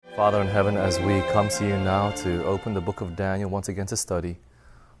Father in heaven, as we come to you now to open the book of Daniel once again to study,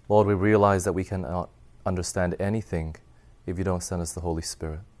 Lord, we realize that we cannot understand anything if you don't send us the Holy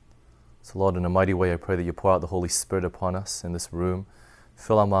Spirit. So Lord, in a mighty way, I pray that you pour out the Holy Spirit upon us in this room,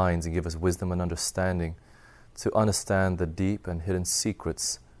 fill our minds and give us wisdom and understanding to understand the deep and hidden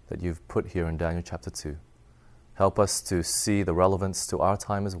secrets that you've put here in Daniel chapter 2. Help us to see the relevance to our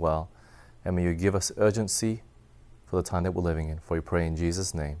time as well, and may you give us urgency for the time that we're living in. For we pray in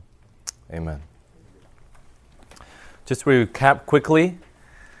Jesus' name. Amen. Just to recap quickly,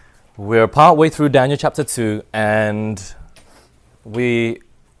 we're partway through Daniel chapter 2, and we're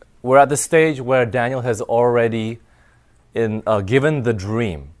at the stage where Daniel has already given the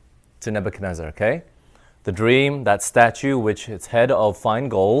dream to Nebuchadnezzar, okay? The dream, that statue, which its head of fine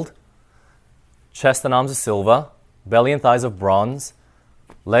gold, chest and arms of silver, belly and thighs of bronze,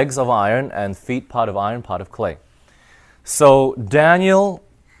 legs of iron, and feet part of iron, part of clay. So Daniel,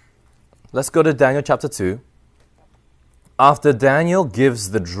 let's go to Daniel chapter 2. After Daniel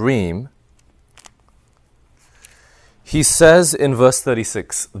gives the dream, he says in verse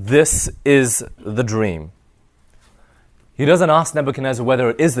 36, this is the dream. He doesn't ask Nebuchadnezzar whether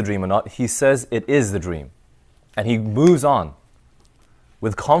it is the dream or not. He says it is the dream. And he moves on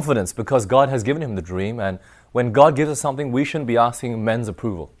with confidence because God has given him the dream. And when God gives us something, we shouldn't be asking men's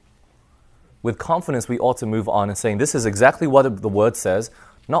approval. With confidence, we ought to move on and saying, this is exactly what the word says,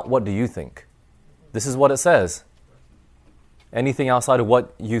 not what do you think. This is what it says. Anything outside of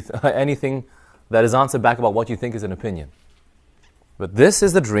what you, anything that is answered back about what you think is an opinion. But this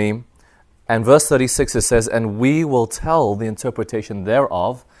is the dream, and verse 36 it says, and we will tell the interpretation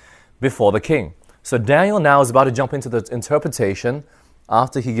thereof before the king. So Daniel now is about to jump into the interpretation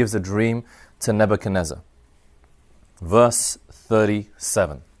after he gives the dream to Nebuchadnezzar. Verse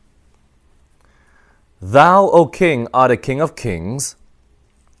 37. Thou, O king, art a king of kings,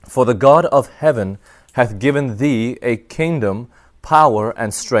 for the God of heaven hath given thee a kingdom, power,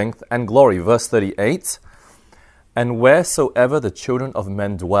 and strength, and glory. Verse 38. And wheresoever the children of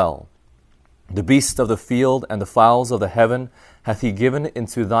men dwell, the beasts of the field and the fowls of the heaven hath he given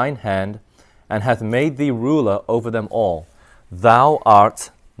into thine hand, and hath made thee ruler over them all. Thou art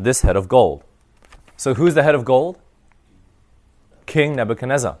this head of gold. So who's the head of gold? King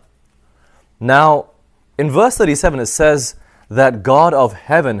Nebuchadnezzar. Now, in verse 37, it says that God of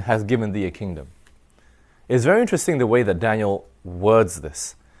heaven hath given thee a kingdom. It's very interesting the way that Daniel words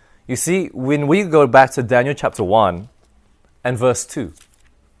this. You see, when we go back to Daniel chapter 1 and verse 2,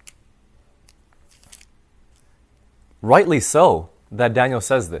 rightly so that Daniel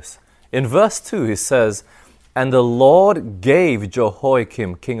says this. In verse 2, he says, and the Lord gave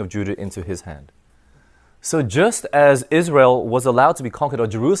Jehoiakim, king of Judah, into his hand. So just as Israel was allowed to be conquered, or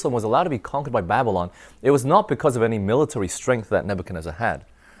Jerusalem was allowed to be conquered by Babylon, it was not because of any military strength that Nebuchadnezzar had,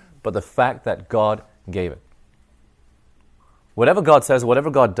 but the fact that God gave it. Whatever God says,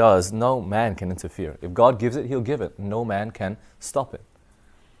 whatever God does, no man can interfere. If God gives it, he'll give it. No man can stop it.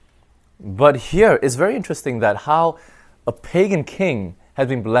 But here, it's very interesting that how a pagan king has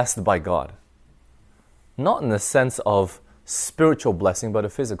been blessed by God. Not in the sense of spiritual blessing, but a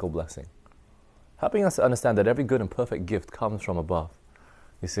physical blessing. Helping us to understand that every good and perfect gift comes from above.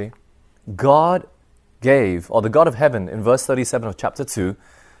 You see? God gave, or the God of heaven, in verse 37 of chapter 2,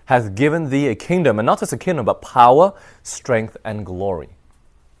 hath given thee a kingdom, and not just a kingdom, but power, strength, and glory.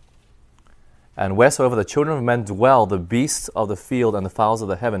 And wheresoever the children of men dwell, the beasts of the field and the fowls of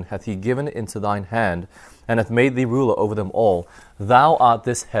the heaven hath he given into thine hand, and hath made thee ruler over them all. Thou art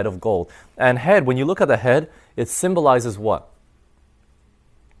this head of gold. And head, when you look at the head, it symbolizes what?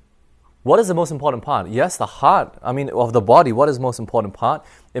 What is the most important part? Yes, the heart, of the body, what is the most important part?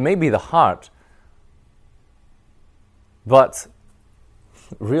 It may be the heart, but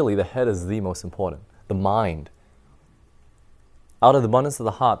really the head is the most important, the mind. Out of the abundance of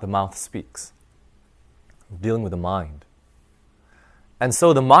the heart, the mouth speaks. We're dealing with the mind. And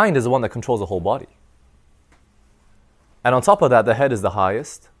so the mind is the one that controls the whole body. And on top of that, the head is the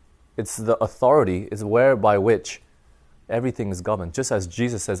highest. It's the authority, is whereby which everything is governed. Just as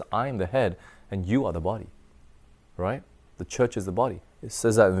Jesus says, I am the head and you are the body. Right? The church is the body. It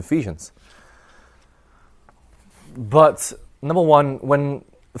says that in Ephesians. But number one,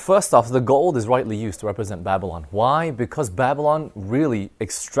 first off, the gold is rightly used to represent Babylon. Why? Because Babylon really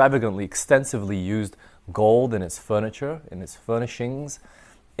extravagantly, extensively used gold in its furniture, in its furnishings,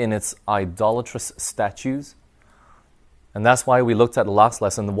 in its idolatrous statues. And that's why we looked at the last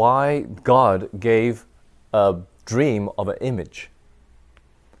lesson, why God gave a dream of an image.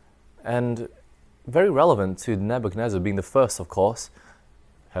 And very relevant to Nebuchadnezzar being the first, of course,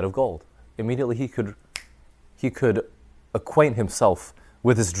 head of gold. Immediately he could acquaint himself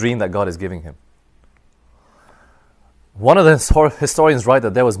with this dream that God is giving him. One of the historians write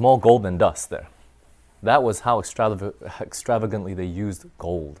that there was more gold than dust there. That was how extravagantly they used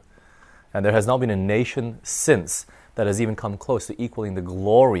gold. And there has not been a nation since that has even come close to equaling the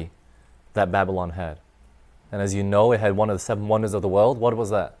glory that Babylon had. And as you know, it had one of the 7 wonders of the world. What was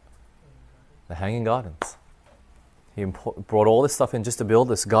that? The Hanging Gardens. He brought all this stuff in just to build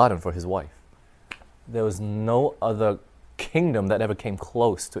this garden for his wife. There was no other kingdom that ever came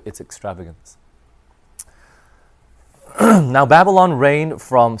close to its extravagance. Now, Babylon reigned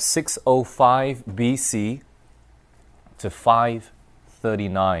from 605 BC to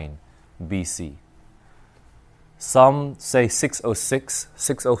 539 BC. Some say 606,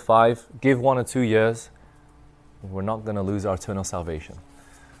 605. Give 1 or 2 years. We're not going to lose our eternal salvation.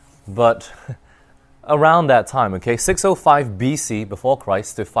 But around that time, okay, 605 BC before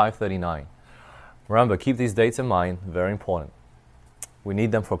Christ to 539. Remember, keep these dates in mind, very important. We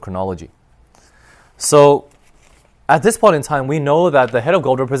need them for chronology. So, at this point in time, we know that the head of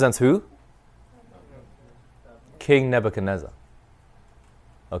gold represents who? King Nebuchadnezzar.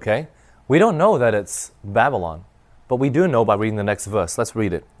 Okay? We don't know that it's Babylon, but we do know by reading the next verse. Let's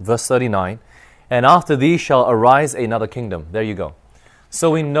read it. Verse 39. And after thee shall arise another kingdom. There you go.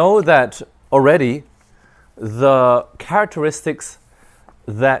 So we know that already the characteristics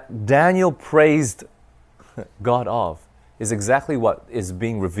that Daniel praised God of is exactly what is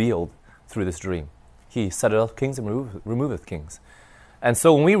being revealed through this dream. He setteth up kings and removeth kings. And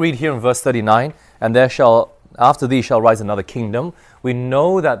so when we read here in verse 39, and after thee shall rise another kingdom, we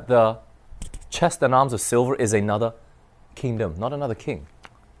know that the chest and arms of silver is another kingdom, not another king.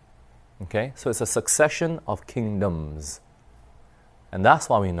 Okay? So it's a succession of kingdoms. And that's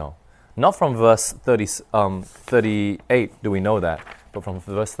why we know. Not from verse 38 do we know that, but from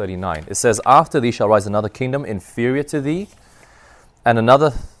verse 39. It says, after thee shall rise another kingdom inferior to thee, and another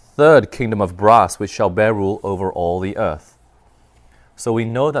third kingdom of brass, which shall bear rule over all the earth. So we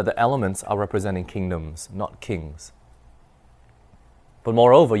know that the elements are representing kingdoms, not kings. But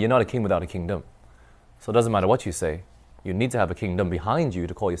moreover, you're not a king without a kingdom. So it doesn't matter what you say. You need to have a kingdom behind you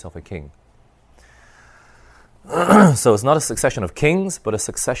to call yourself a king. So it's not a succession of kings, but a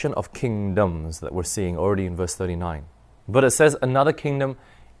succession of kingdoms that we're seeing already in verse 39. But it says another kingdom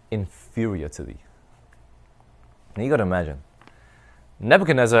inferior to thee. Now you got to imagine.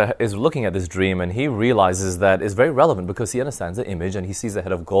 Nebuchadnezzar is looking at this dream and he realizes that it's very relevant because he understands the image and he sees the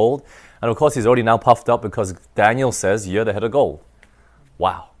head of gold. And of course he's already now puffed up because Daniel says, you're the head of gold.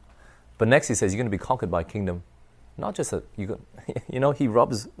 Wow. But next he says, you're going to be conquered by a kingdom. Not just he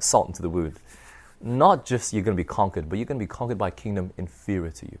rubs salt into the wound. Not just you're going to be conquered, but you're going to be conquered by a kingdom inferior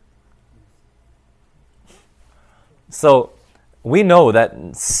to you. So we know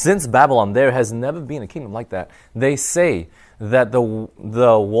that since Babylon, there has never been a kingdom like that. They say that the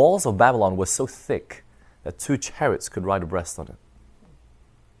walls of Babylon were so thick that 2 chariots could ride abreast on it.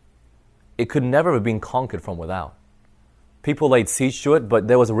 It could never have been conquered from without. People laid siege to it, but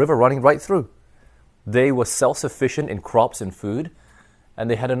there was a river running right through. They were self-sufficient in crops and food, and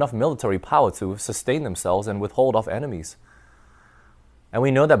they had enough military power to sustain themselves and withhold off enemies. And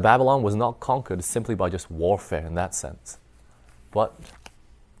we know that Babylon was not conquered simply by just warfare in that sense. But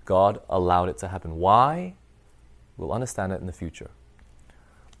God allowed it to happen. Why? We'll understand it in the future.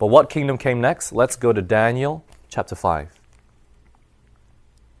 But what kingdom came next? Let's go to Daniel chapter 5.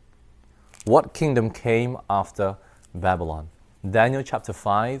 What kingdom came after Babylon? Daniel chapter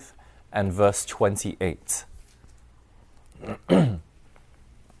 5 and verse 28.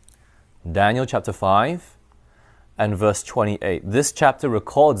 Daniel chapter 5 and verse 28. This chapter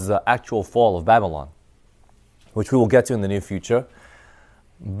records the actual fall of Babylon, which we will get to in the near future.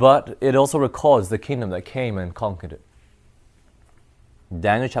 But it also records the kingdom that came and conquered it.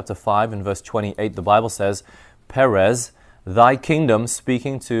 Daniel chapter 5 and verse 28, the Bible says, Perez, thy kingdom,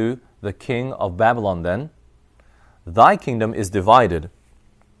 speaking to the king of Babylon then, thy kingdom is divided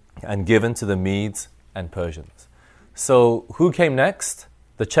and given to the Medes and Persians. So who came next?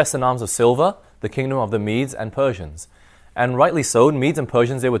 The chest and arms of silver, the kingdom of the Medes and Persians. And rightly so, Medes and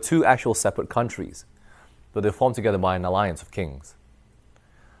Persians, they were 2 actual separate countries, but they're formed together by an alliance of kings.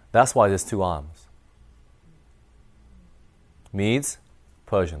 That's why there's 2 arms. Medes,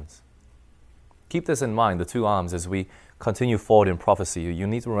 Persians. Keep this in mind, the 2 arms, as we continue forward in prophecy. You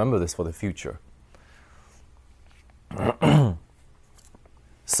need to remember this for the future.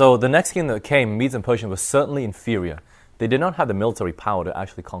 So the next king that came, Medes and Persians, was certainly inferior. They did not have the military power to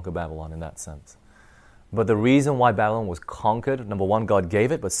actually conquer Babylon in that sense. But the reason why Babylon was conquered, number one, God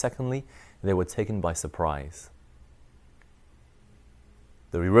gave it, but secondly, they were taken by surprise.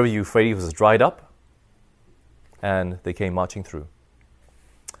 The river Euphrates was dried up, and they came marching through.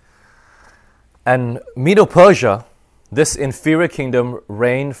 And Medo-Persia, this inferior kingdom,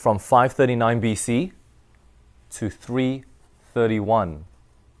 reigned from 539 BC to 331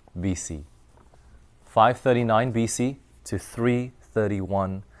 BC. 539 BC to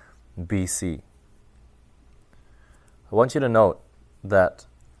 331 BC. I want you to note that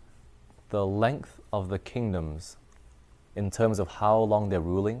the length of the kingdoms in terms of how long they're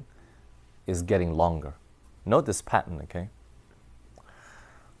ruling is getting longer. Note this pattern, okay?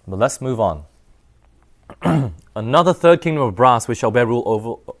 But let's move on. Another third kingdom of brass which shall bear rule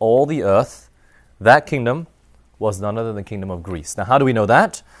over all the earth. That kingdom was none other than the kingdom of Greece. Now, how do we know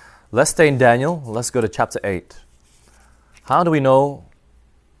that? Let's stay in Daniel. Let's go to chapter 8. How do we know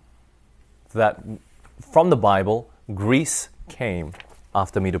that from the Bible, Greece came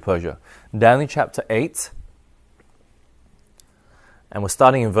after Medo-Persia? Daniel chapter 8, and we're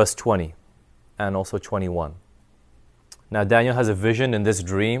starting in verse 20 and also 21. Now, Daniel has a vision in this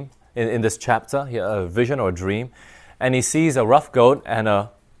dream, in this chapter, a vision or a dream, and he sees a rough goat and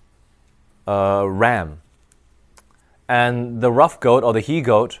a ram. And the rough goat or the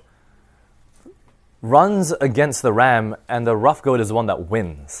he-goat runs against the ram, and the rough goat is the one that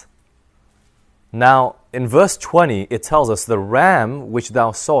wins. Now, in verse 20, it tells us, the ram which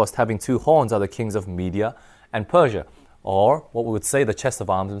thou sawest having two horns are the kings of Media and Persia, or what we would say the chest of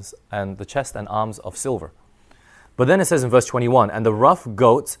arms and the chest and arms of silver. But then it says in verse 21, and the rough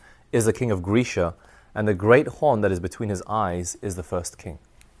goat is the king of Grecia, and the great horn that is between his eyes is the first king.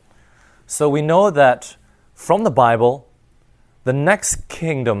 So we know that from the Bible, the next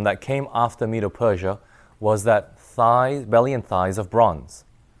kingdom that came after Medo-Persia was that belly and thighs of bronze,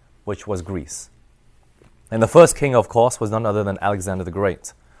 which was Greece. And the first king, of course, was none other than Alexander the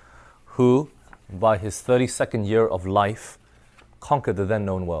Great, who, by his 32nd year of life, conquered the then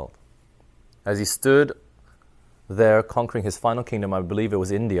known world. As he stood there conquering his final kingdom, I believe it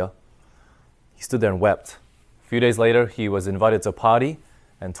was India, he stood there and wept. A few days later, he was invited to a party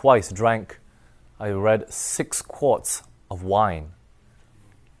and twice drank, I read, 6 quarts of wine,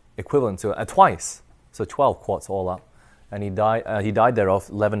 equivalent to, twice, so 12 quarts all up. And he died thereof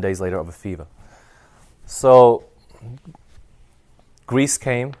 11 days later of a fever. So Greece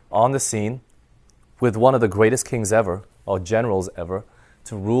came on the scene with one of the greatest kings ever, or generals ever,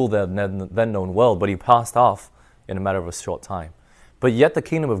 to rule the then known world, but he passed off in a matter of a short time. But yet the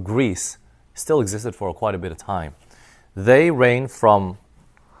kingdom of Greece still existed for quite a bit of time. They reigned from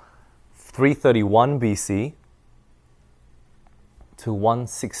 331 BC to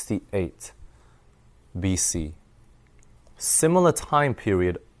 168 BC. Similar time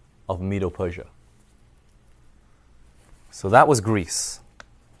period of Medo-Persia. So that was Greece.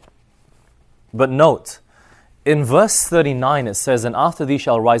 But note, in verse 39 it says, and after thee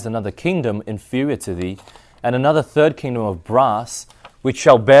shall rise another kingdom inferior to thee, and another third kingdom of brass, which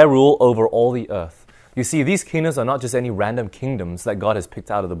shall bear rule over all the earth. You see, these kingdoms are not just any random kingdoms that God has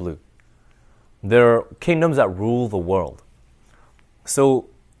picked out of the blue. They're kingdoms that rule the world. So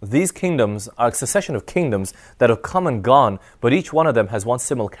these kingdoms are a succession of kingdoms that have come and gone, but each one of them has one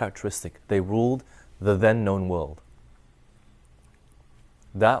similar characteristic. They ruled the then known world.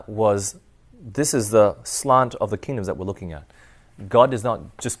 This is the slant of the kingdoms that we're looking at. God does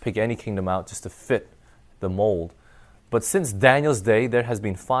not just pick any kingdom out just to fit the mold. But since Daniel's day, there has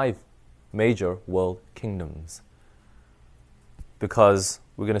been 5 major world kingdoms. Because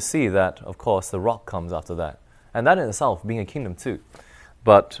we're going to see that, of course, the rock comes after that. And that in itself being a kingdom too.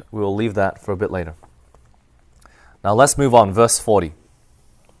 But we will leave that for a bit later. Now let's move on. Verse 40.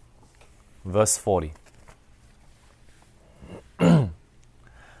 Verse 40.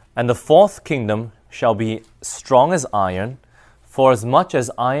 And the fourth kingdom shall be strong as iron, for as much as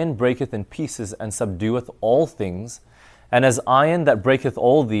iron breaketh in pieces and subdueth all things, and as iron that breaketh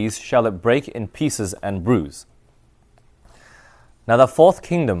all these shall it break in pieces and bruise. Now the fourth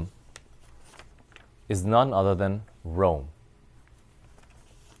kingdom is none other than Rome.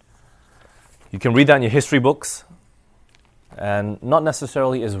 You can read that in your history books, and not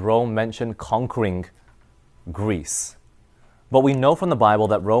necessarily is Rome mentioned conquering Greece. But we know from the Bible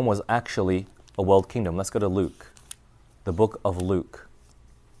that Rome was actually a world kingdom. Let's go to Luke, the book of Luke.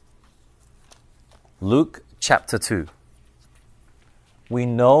 Luke chapter 2. We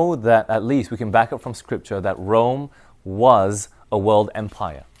know that at least we can back up from Scripture that Rome was a world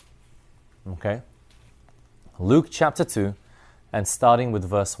empire. Okay? Luke chapter 2, and starting with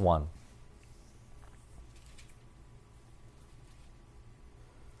verse 1.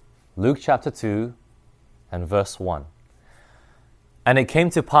 Luke chapter 2 and verse 1. And it came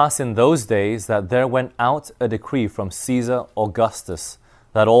to pass in those days that there went out a decree from Caesar Augustus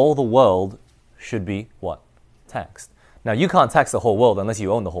that all the world should be what? Taxed. Now you can't tax the whole world unless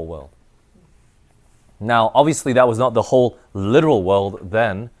you own the whole world. Now, obviously, that was not the whole literal world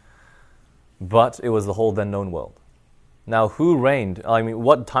then, but it was the whole then known world. Now, who reigned? I mean,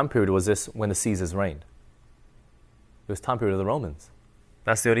 what time period was this when the Caesars reigned? It was time period of the Romans.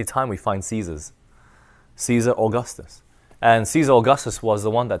 That's the only time we find Caesars. Caesar Augustus. And Caesar Augustus was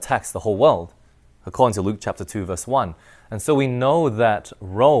the one that taxed the whole world, according to Luke chapter 2, verse 1. And so we know that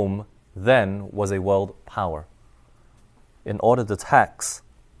Rome then was a world power. In order to tax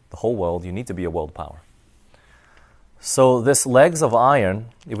the whole world, you need to be a world power. So this legs of iron,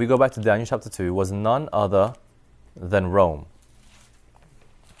 if we go back to Daniel chapter 2, was none other than Rome.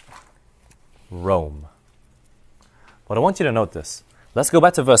 Rome. But I want you to note this. Let's go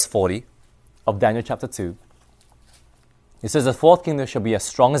back to verse 40 of Daniel chapter 2. It says, the fourth kingdom shall be as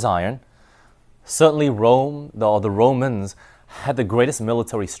strong as iron. Certainly Rome, or the Romans, had the greatest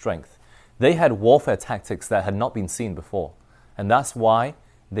military strength. They had warfare tactics that had not been seen before. And that's why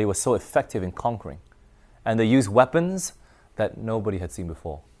they were so effective in conquering. And they used weapons that nobody had seen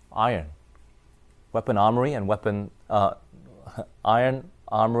before. Iron. Weapon armory and iron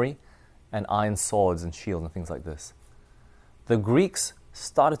armory and iron swords and shields and things like this. The Greeks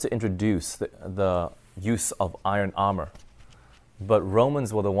started to introduce the use of iron armor. But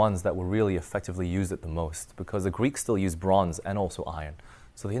Romans were the ones that were really effectively used it the most, because the Greeks still used bronze and also iron.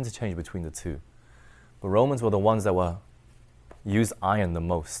 So they interchanged between the two. But Romans were the ones that used iron the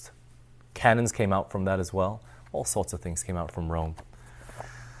most. Cannons came out from that as well. All sorts of things came out from Rome.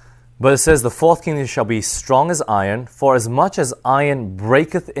 But it says, the fourth kingdom shall be strong as iron, for as much as iron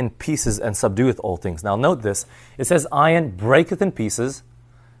breaketh in pieces and subdueth all things. Now note this. It says, iron breaketh in pieces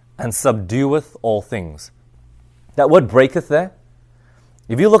and subdueth all things. That word breaketh there,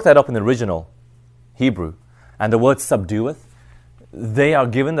 if you look that up in the original Hebrew, and the word subdueth, they are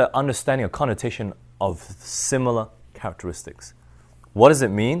given the understanding or connotation of similar characteristics. What does it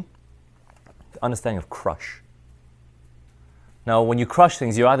mean? The understanding of crush. Now, when you crush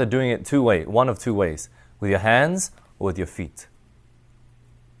things, you're either doing it one of two ways, with your hands or with your feet.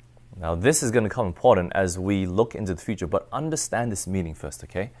 Now, this is going to become important as we look into the future, but understand this meaning first,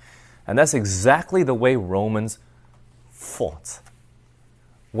 okay? And that's exactly the way Romans fought.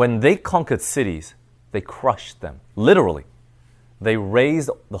 When they conquered cities, they crushed them, literally. They razed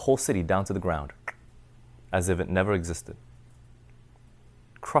the whole city down to the ground, as if it never existed.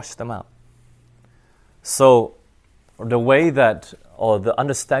 Crushed them out. So, the way that, or the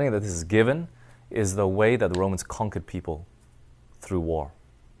understanding that this is given, is the way that the Romans conquered people through war.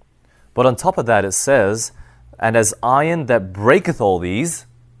 But on top of that it says, and as iron that breaketh all these,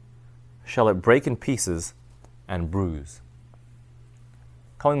 shall it break in pieces and bruise.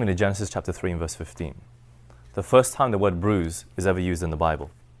 Coming into Genesis chapter 3 and verse 15. The first time the word bruise is ever used in the Bible.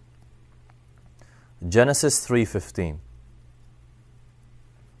 Genesis 3:15.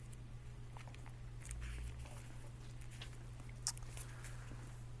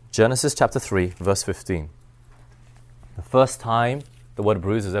 Genesis chapter 3, verse 15. The first time the word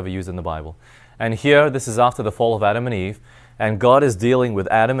bruise is ever used in the Bible. And here, this is after the fall of Adam and Eve, and God is dealing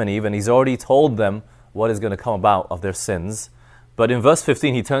with Adam and Eve, and He's already told them what is going to come about of their sins. But in verse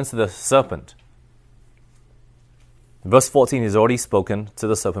 15, He turns to the serpent. In verse 14, He's already spoken to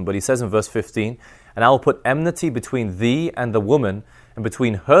the serpent, but He says in verse 15, and I will put enmity between thee and the woman, and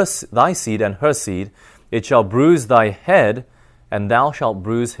between thy seed and her seed. It shall bruise thy head, and thou shalt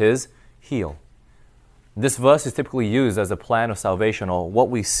bruise his heel. This verse is typically used as a plan of salvation, or what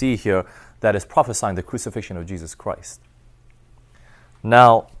we see here that is prophesying the crucifixion of Jesus Christ.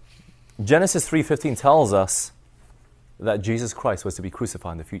 Now, Genesis 3:15 tells us that Jesus Christ was to be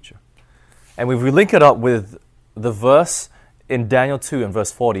crucified in the future. And if we link it up with the verse in Daniel 2 and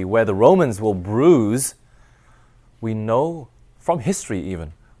verse 40, where the Romans will bruise, we know from history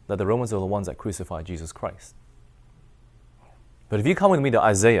even that the Romans are the ones that crucified Jesus Christ. But if you come with me to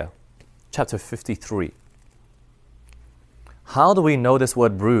Isaiah chapter 53, how do we know this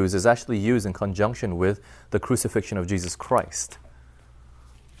word bruise is actually used in conjunction with the crucifixion of Jesus Christ?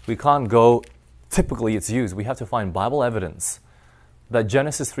 We can't go, typically it's used. We have to find Bible evidence that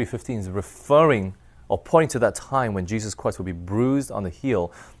Genesis 3:15 is referring or pointing to that time when Jesus Christ would be bruised on the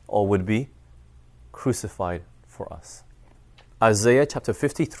heel or would be crucified for us. Isaiah chapter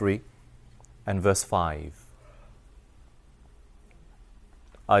 53 and verse 5.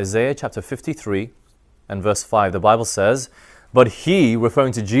 Isaiah chapter 53 and verse 5, the Bible says, but He,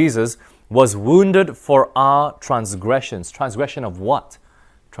 referring to Jesus, was wounded for our transgressions. Transgression of what?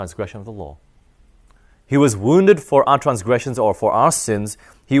 Transgression of the law. He was wounded for our transgressions or for our sins.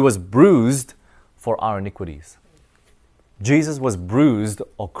 He was bruised for our iniquities. Jesus was bruised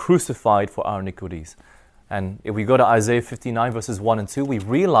or crucified for our iniquities. And if we go to Isaiah 59 verses 1 and 2, we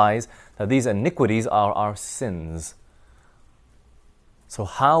realize that these iniquities are our sins. So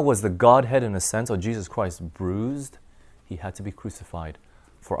how was the Godhead, in a sense, or Jesus Christ, bruised? He had to be crucified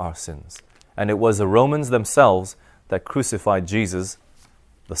for our sins. And it was the Romans themselves that crucified Jesus,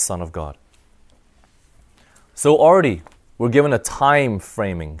 the Son of God. So already, we're given a time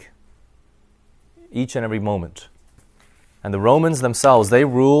framing each and every moment. And the Romans themselves, they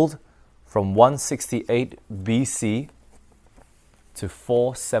ruled from 168 BC to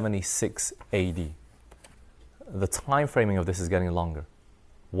 476 AD. The time framing of this is getting longer.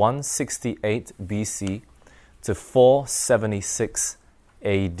 168 BC to 476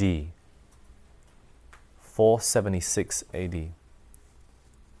 AD. 476 AD.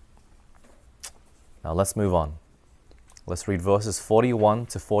 Now let's move on. Let's read verses 41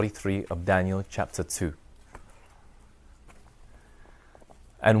 to 43 of Daniel chapter 2.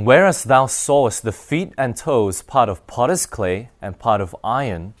 And whereas thou sawest the feet and toes, part of potter's clay and part of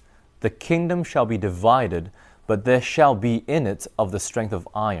iron, the kingdom shall be divided, but there shall be in it of the strength of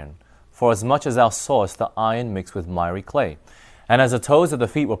iron. For as much as thou sawest the iron mixed with miry clay. And as the toes of the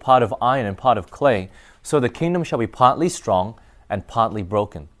feet were part of iron and part of clay, so the kingdom shall be partly strong and partly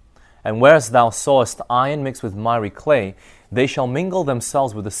broken. And whereas thou sawest iron mixed with miry clay, they shall mingle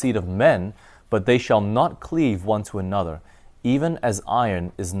themselves with the seed of men, but they shall not cleave one to another, even as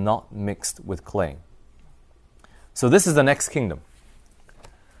iron is not mixed with clay. So this is the next kingdom.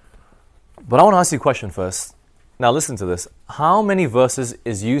 But I want to ask you a question first. Now listen to this. How many verses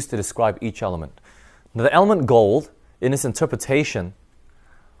is used to describe each element? Now, the element gold, in its interpretation,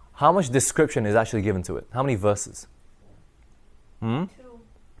 how much description is actually given to it? How many verses?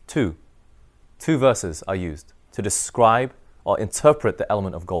 Two. Two verses are used to describe or interpret the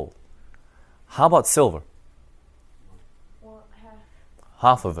element of gold. How about silver? Well,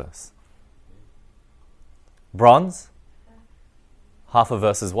 half a verse. Bronze? Half a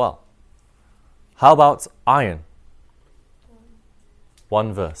verse as well. How about iron?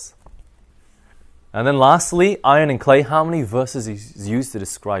 One verse. And then lastly, iron and clay. How many verses is used to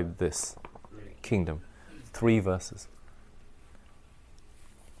describe this kingdom? 3 verses.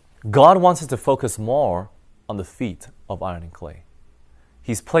 God wants us to focus more on the feet of iron and clay.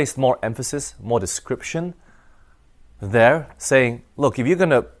 He's placed more emphasis, more description there, saying, look,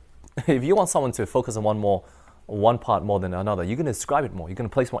 if you want someone to focus on one part more than another, you're going to describe it more. You're going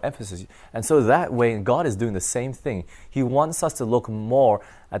to place more emphasis. And so that way, God is doing the same thing. He wants us to look more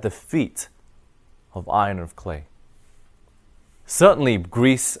at the feet of iron and of clay. Certainly,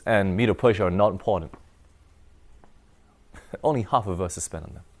 Greece and Medo-Persia are not important. Only half a verse is spent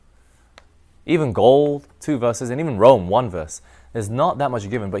on them. Even gold, 2 verses, and even Rome, 1 verse. There's not that much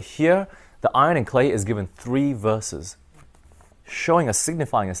given. But here, the iron and clay is given 3 verses, showing us,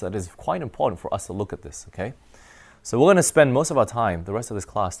 signifying us that it is quite important for us to look at this, okay? So we're going to spend most of our time, the rest of this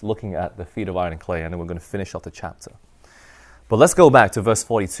class, looking at the feet of iron and clay, and then we're going to finish off the chapter. But let's go back to verse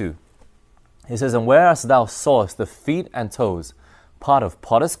 42. It says, and whereas thou sawest the feet and toes, part of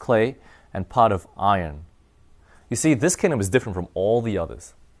potter's clay and part of iron. You see, this kingdom is different from all the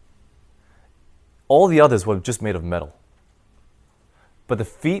others. All the others were just made of metal. But the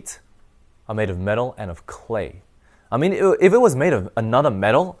feet are made of metal and of clay. I mean, if it was made of another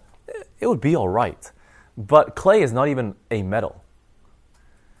metal, it would be all right. But clay is not even a metal.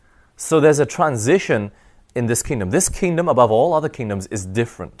 So there's a transition in this kingdom. This kingdom, above all other kingdoms, is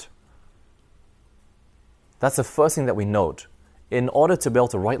different. That's the first thing that we note. In order to be able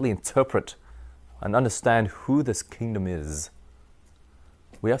to rightly interpret and understand who this kingdom is,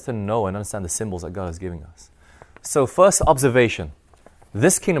 we have to know and understand the symbols that God is giving us. So first observation,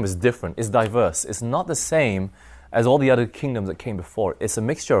 this kingdom is different, it's diverse. It's not the same as all the other kingdoms that came before. It's a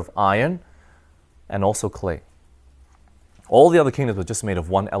mixture of iron and also clay. All the other kingdoms were just made of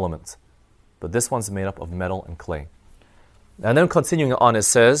one element, but this one's made up of metal and clay. And then continuing on, it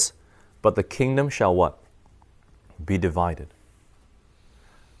says, but the kingdom shall what? Be divided.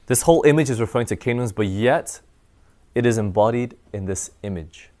 This whole image is referring to kingdoms, but yet it is embodied in this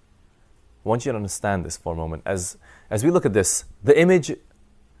image. I want you to understand this for a moment. As we look at this, the image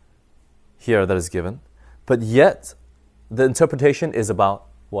here that is given, but yet the interpretation is about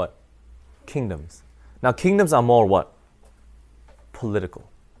what? Kingdoms. Now, kingdoms are more what? Political.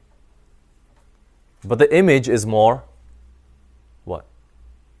 But the image is more what?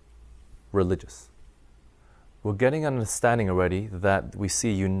 Religious. We're getting an understanding already that we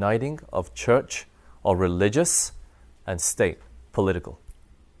see uniting of church or religious and state, political.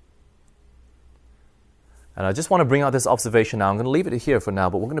 And I just want to bring out this observation now. I'm going to leave it here for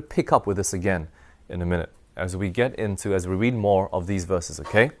now, but we're going to pick up with this again in a minute as we read more of these verses,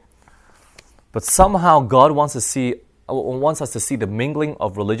 okay? But somehow God wants us to see the mingling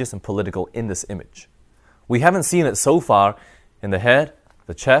of religious and political in this image. We haven't seen it so far in the head,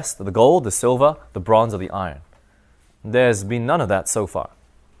 the chest, the gold, the silver, the bronze, or the iron. There's been none of that so far.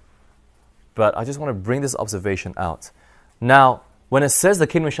 But I just want to bring this observation out. Now, when it says the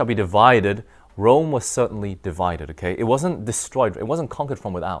kingdom shall be divided, Rome was certainly divided, okay? It wasn't destroyed. It wasn't conquered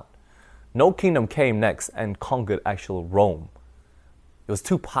from without. No kingdom came next and conquered actual Rome. It was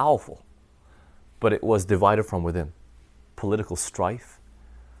too powerful. But it was divided from within. Political strife.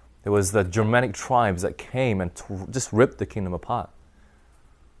 It was the Germanic tribes that came and just ripped the kingdom apart.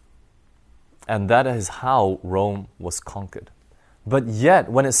 And that is how Rome was conquered. But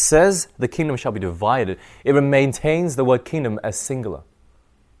yet, when it says the kingdom shall be divided, it maintains the word kingdom as singular.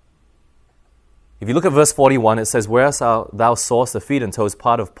 If you look at verse 41, it says, whereas thou sawest the feet and toes,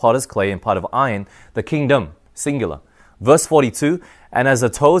 part of potter's clay and part of iron, the kingdom, singular. Verse 42, and as the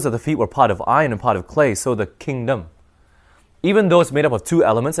toes of the feet were part of iron and part of clay, so the kingdom. Even though it's made up of two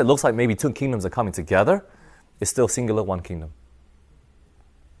elements, it looks like maybe two kingdoms are coming together, it's still singular, one kingdom.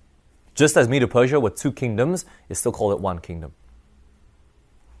 Just as Medo-Persia were two kingdoms, it's still called it one kingdom.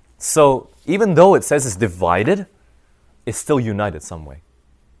 So even though it says it's divided, it's still united some way.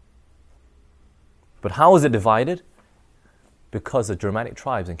 But how is it divided? Because the Germanic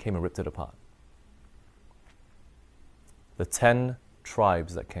tribes came and ripped it apart. The 10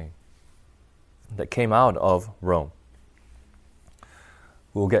 tribes that came out of Rome.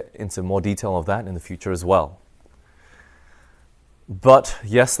 We'll get into more detail of that in the future as well. But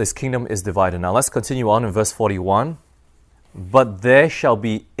yes, this kingdom is divided. Now let's continue on in verse 41. But there shall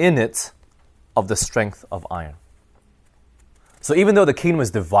be in it of the strength of iron. So even though the kingdom is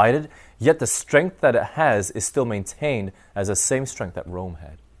divided, yet the strength that it has is still maintained as the same strength that Rome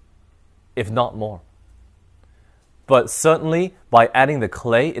had, if not more. But certainly, by adding the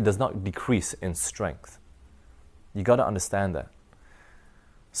clay, it does not decrease in strength. You got to understand that.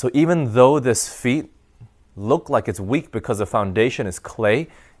 So even though this feet look like it's weak because the foundation is clay,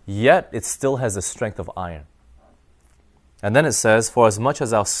 yet it still has the strength of iron. And then it says, for as much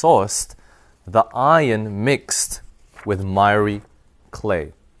as thou sawest the iron mixed with miry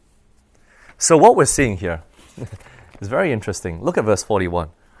clay. So what we're seeing here is very interesting. Look at verse 41.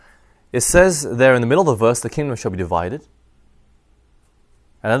 It says there in the middle of the verse, the kingdom shall be divided.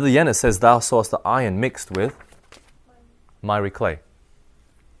 And at the end it says, thou sawest the iron mixed with miry clay.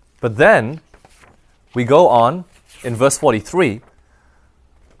 But then we go on in verse 43,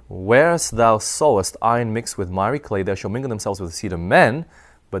 whereas thou sawest iron mixed with miry clay, they shall mingle themselves with the seed of men,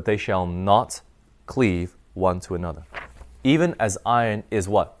 but they shall not cleave one to another. Even as iron is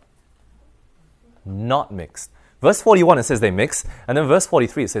what? Not mixed. Verse 41 it says they mix, and then verse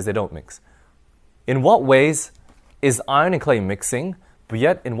 43 it says they don't mix. In what ways is iron and clay mixing, but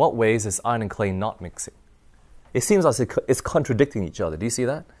yet in what ways is iron and clay not mixing? It seems like it's contradicting each other. Do you see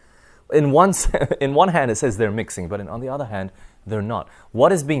that? In one hand it says they're mixing, but on the other hand, they're not.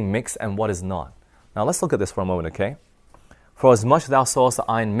 What is being mixed and what is not? Now let's look at this for a moment, okay? For as much thou sawest the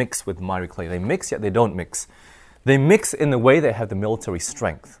iron mixed with miry clay. They mix, yet they don't mix. They mix in the way they have the military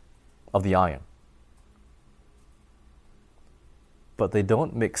strength of the iron. But they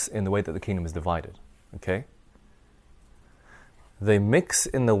don't mix in the way that the kingdom is divided, okay? They mix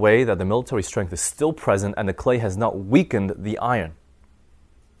in the way that the military strength is still present and the clay has not weakened the iron.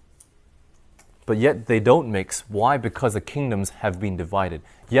 But yet they don't mix. Why? Because the kingdoms have been divided.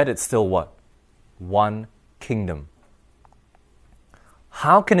 Yet it's still what? One kingdom.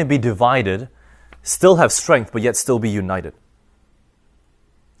 How can it be divided, still have strength, but yet still be united?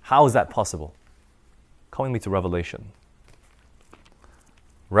 How is that possible? Come with me to Revelation.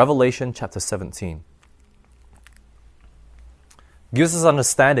 Revelation chapter 17 gives us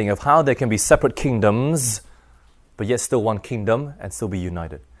understanding of how there can be separate kingdoms, but yet still one kingdom and still be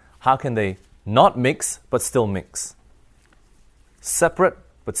united. How can they not mix, but still mix? Separate,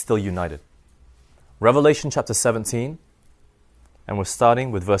 but still united. Revelation chapter 17, and we're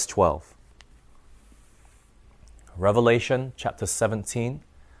starting with verse 12. Revelation chapter 17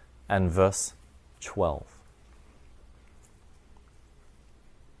 and verse 12.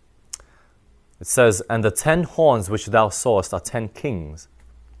 It says, and the 10 horns which thou sawest are 10 kings,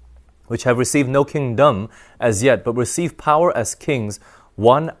 which have received no kingdom as yet, but receive power as kings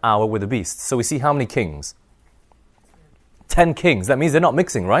 1 hour with the beast. So we see how many kings? 10 kings. That means they're not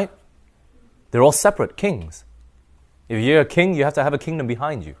mixing, right? They're all separate kings. If you're a king, you have to have a kingdom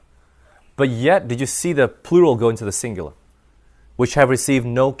behind you. But yet, did you see the plural go into the singular? Which have received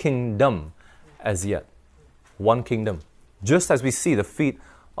no kingdom as yet. One kingdom. Just as we see the feet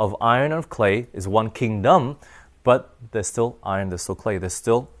of iron and of clay is one kingdom, but there's still iron, there's still clay, there's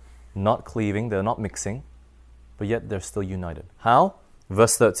still not cleaving, they're not mixing, but yet they're still united. How?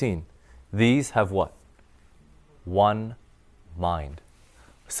 Verse 13. These have what? One mind.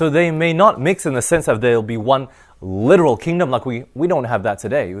 So they may not mix in the sense that there'll be one literal kingdom like we don't have that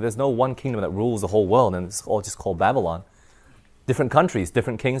today. There's no one kingdom that rules the whole world and it's all just called Babylon. Different countries,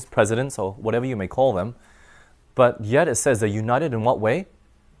 different kings, presidents, or whatever you may call them. But yet it says they're united in what way?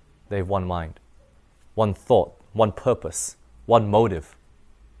 They have one mind, one thought, one purpose, one motive,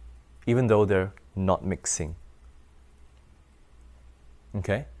 even though they're not mixing.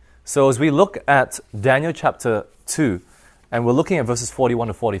 Okay? So as we look at Daniel chapter 2, and we're looking at verses 41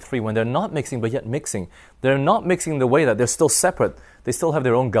 to 43, when they're not mixing but yet mixing, they're not mixing in the way that they're still separate. They still have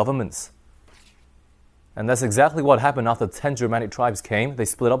their own governments. And that's exactly what happened after the 10 Germanic tribes came. They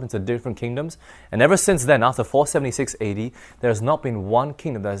split up into different kingdoms. And ever since then, after 476 AD, there has not been one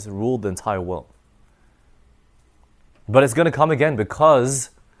kingdom that has ruled the entire world. But it's going to come again because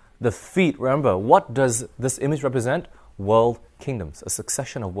the feet, remember, what does this image represent? World kingdoms, a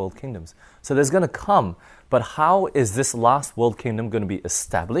succession of world kingdoms. So there's going to come, but how is this last world kingdom going to be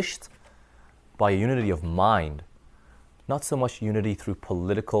established? By a unity of mind. Not so much unity through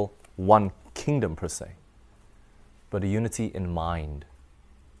political one kingdom per se, but a unity in mind.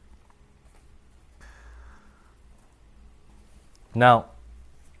 Now,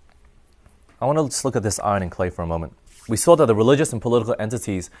 I want to just look at this iron and clay for a moment. We saw that the religious and political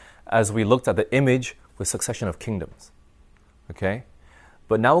entities, as we looked at the image, with succession of kingdoms. Okay?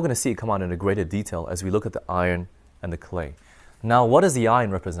 But now we're going to see it come out in a greater detail as we look at the iron and the clay. Now, what does the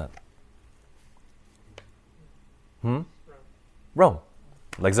iron represent? Rome.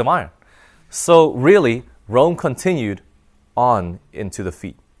 Legs of iron. So really, Rome continued on into the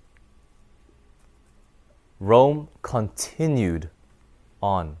feet. Rome continued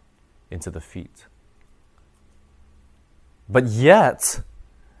on into the feet. But yet,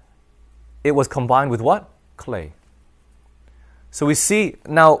 it was combined with what? Clay. So we see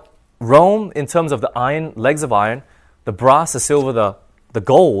now Rome, in terms of the iron, legs of iron, the brass, the silver, the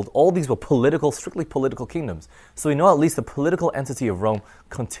gold, all these were political, strictly political kingdoms. So we know at least the political entity of Rome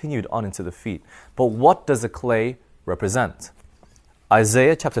continued on into the feet. But what does the clay represent?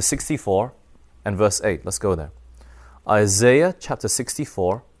 Isaiah chapter 64 and verse 8. Let's go there. Isaiah chapter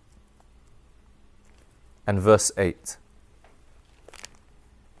 64 and verse 8.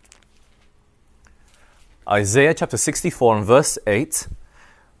 Isaiah chapter 64 and verse 8.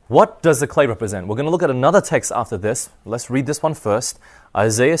 What does the clay represent? We're going to look at another text after this. Let's read this one first.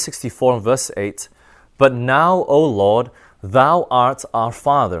 Isaiah 64 and verse 8. But now, O Lord, thou art our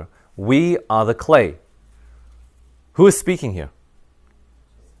Father. We are the clay. Who is speaking here?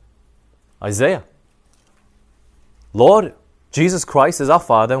 Isaiah. Lord, Jesus Christ is our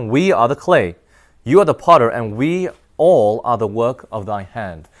Father, and we are the clay. You are the potter, and we all are the work of thy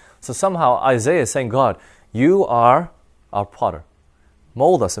hand. So somehow Isaiah is saying, God, you are our potter.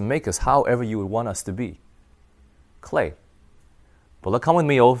 Mold us and make us however you would want us to be. Clay. But come with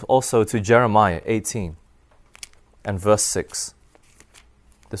me also to Jeremiah 18 and verse 6.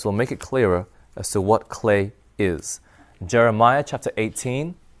 This will make it clearer as to what clay is. Jeremiah chapter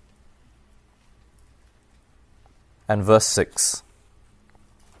 18 and verse 6.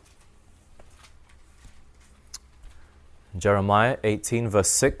 Jeremiah 18 verse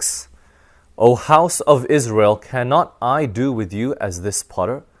 6. O house of Israel, cannot I do with you as this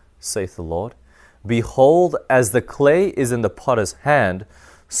potter, saith the Lord? Behold, as the clay is in the potter's hand,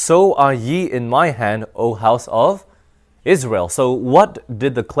 so are ye in my hand, O house of Israel. So what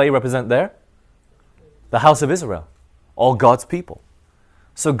did the clay represent there? The house of Israel, all God's people.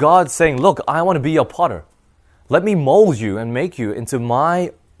 So God's saying, look, I want to be your potter. Let me mold you and make you into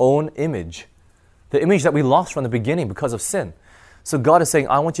my own image. The image that we lost from the beginning because of sin. So God is saying,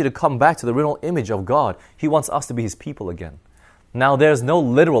 I want you to come back to the original image of God. He wants us to be His people again. Now, there's no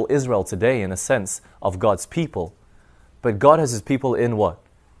literal Israel today in a sense of God's people. But God has His people in what?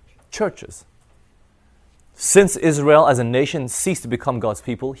 Churches. Since Israel as a nation ceased to become God's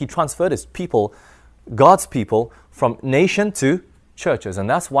people, He transferred His people, God's people, from nation to churches. And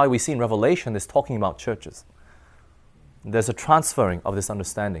that's why we see in Revelation this talking about churches. There's a transferring of this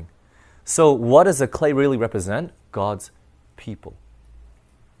understanding. So what does the clay really represent? God's people.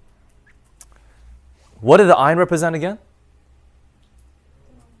 What did the iron represent again?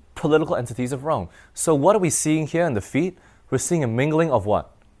 Political entities of Rome. So what are we seeing here in the feet? We're seeing a mingling of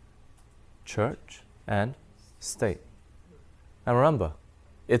what? Church and state. And remember,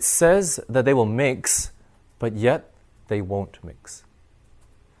 it says that they will mix, but yet they won't mix.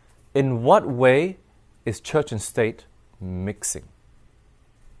 In what way is church and state mixing?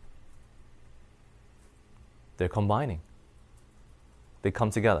 They're combining. They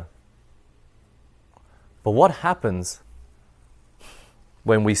come together. But what happens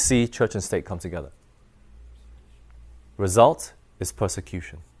when we see church and state come together? Result is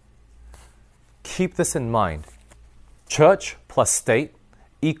persecution. Keep this in mind. Church plus state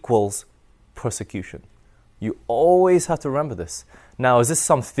equals persecution. You always have to remember this. Now, is this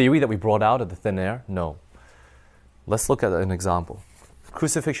some theory that we brought out of the thin air? No. Let's look at an example.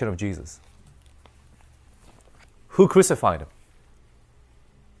 Crucifixion of Jesus. Who crucified him?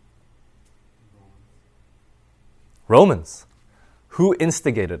 Romans. Who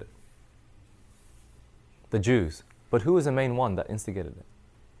instigated it? The Jews. But who was the main one that instigated it?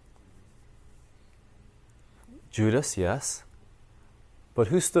 Judas, yes. But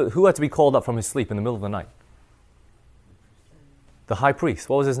who had to be called up from his sleep in the middle of the night? The high priest.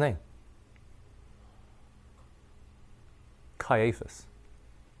 What was his name? Caiaphas.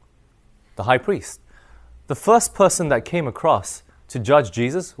 The high priest. The first person that came across to judge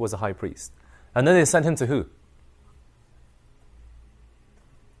Jesus was a high priest. And then they sent him to who?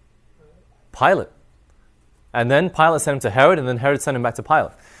 Pilate. And then Pilate sent him to Herod, and then Herod sent him back to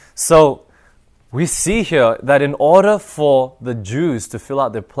Pilate. So we see here that in order for the Jews to fill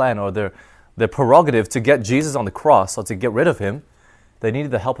out their plan or their prerogative to get Jesus on the cross or to get rid of him, they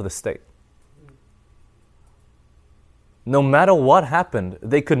needed the help of the state. No matter what happened,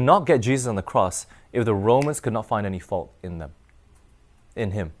 they could not get Jesus on the cross if the Romans could not find any fault in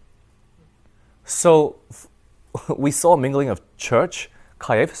him. So we saw a mingling of church,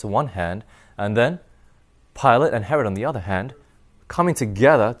 Caiaphas on one hand, and then Pilate and Herod on the other hand, coming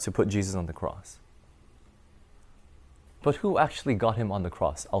together to put Jesus on the cross. But who actually got him on the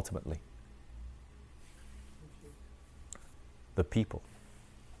cross ultimately? The people.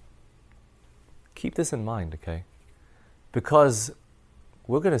 Keep this in mind, okay? Because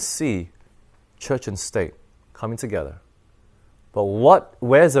we're going to see church and state coming together. But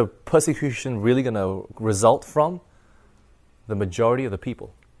where's the persecution really going to result from? The majority of the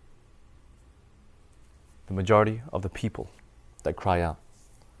people. The majority of the people that cry out.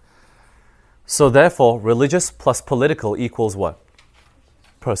 So therefore, religious plus political equals what?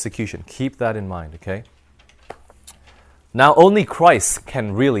 Persecution. Keep that in mind, okay? Now, only Christ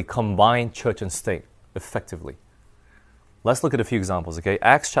can really combine church and state effectively. Let's look at a few examples, okay?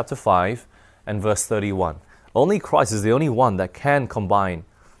 Acts chapter 5 and verse 31. Only Christ is the only one that can combine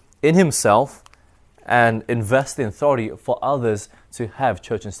in himself and invest the authority for others to have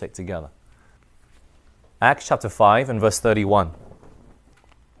church and state together. Acts chapter 5 and verse 31.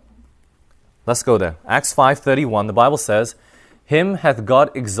 Let's go there. Acts 5:31, the Bible says, "Him hath God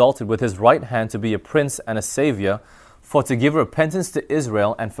exalted with his right hand to be a prince and a savior, for to give repentance to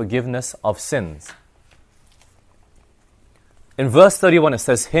Israel and forgiveness of sins." In verse 31 it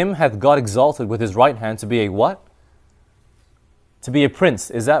says, "Him hath God exalted with his right hand to be a what? To be a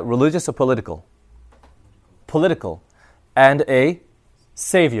prince." Is that religious or political? Political. And a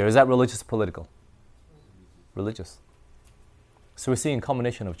savior. Is that religious or political? Religious. So we're seeing a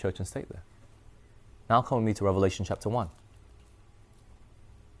combination of church and state there. Now come with me to Revelation chapter 1.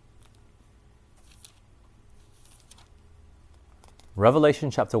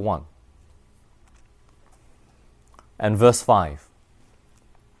 Revelation chapter 1 and verse 5.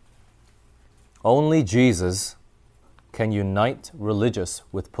 Only Jesus can unite religious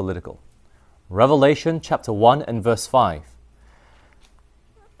with political. Revelation chapter 1 and verse 5.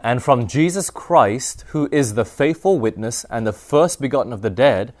 "And from Jesus Christ, who is the faithful witness and the first begotten of the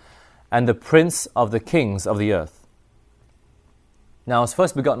dead, and the prince of the kings of the earth." Now, is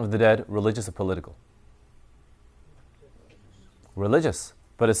first begotten of the dead religious or political? Religious.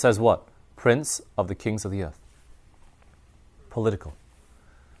 But it says what? Prince of the kings of the earth. Political.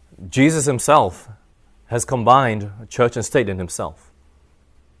 Jesus himself has combined church and state in himself.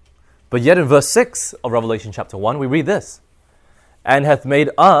 But yet in verse 6 of Revelation chapter 1, we read this. "And hath made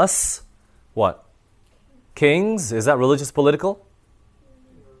us," what? Kings. Is that religious, political?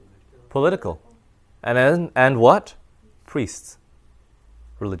 Political. And what? Priests.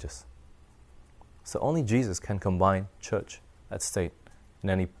 Religious. So only Jesus can combine church and state in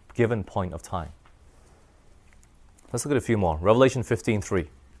any given point of time. Let's look at a few more. Revelation 15:3.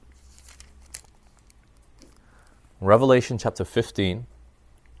 Revelation chapter 15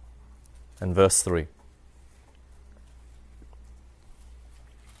 and verse 3.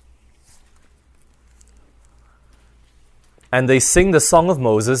 "And they sing the song of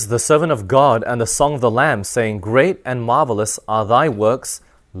Moses, the servant of God, and the song of the Lamb, saying, Great and marvelous are thy works,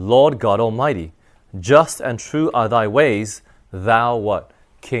 Lord God Almighty. Just and true are thy ways, thou what?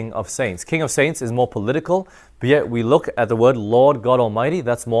 King of saints." King of saints is more political, but yet we look at the word Lord God Almighty,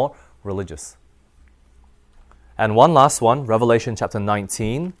 that's more religious. And one last one, Revelation chapter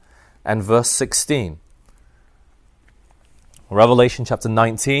 19 and verse 16. Revelation chapter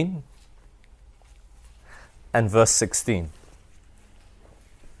 19 and verse 16.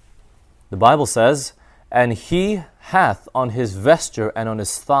 The Bible says, "And he hath on his vesture and on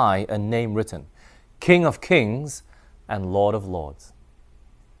his thigh a name written, King of Kings and Lord of Lords."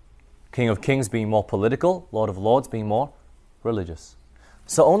 King of Kings being more political, Lord of Lords being more religious.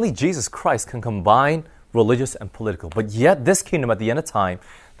 So only Jesus Christ can combine religious and political. But yet this kingdom at the end of time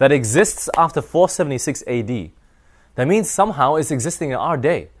that exists after 476 AD, that means somehow it's existing in our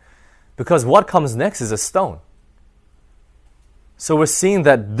day. Because what comes next is a stone. So we're seeing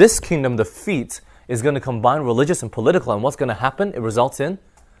that this kingdom, the feet, is going to combine religious and political. And what's going to happen? It results in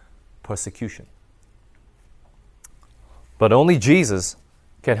persecution. But only Jesus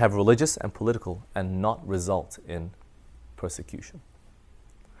can have religious and political and not result in persecution.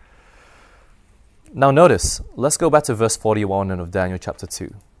 Now notice, let's go back to verse 41 of Daniel chapter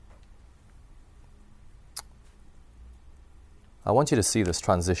 2. I want you to see this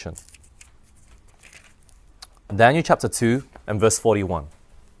transition. Daniel chapter 2 and verse 41.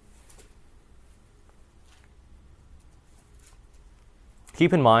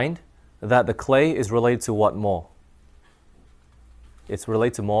 Keep in mind that the clay is related to what more? It's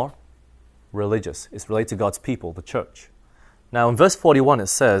related to more religious. It's related to God's people, the church. Now in verse 41 it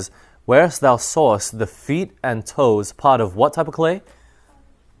says, "Whereas thou sawest the feet and toes part of what type of clay?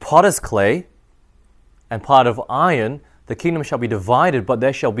 Potter's clay, and part of iron, the kingdom shall be divided, but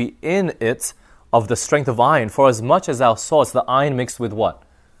there shall be in it of the strength of iron. For as much as thou sawest the iron mixed with what?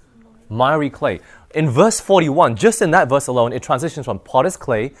 Miry clay." In verse 41, just in that verse alone, it transitions from potter's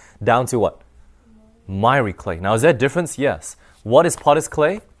clay down to what? Miry clay. Now is there a difference? Yes. What is potter's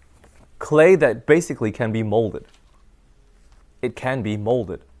clay? Clay that basically can be molded. It can be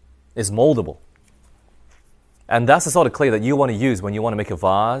molded. It's moldable. And that's the sort of clay that you want to use when you want to make a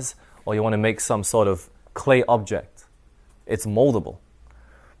vase or you want to make some sort of clay object. It's moldable.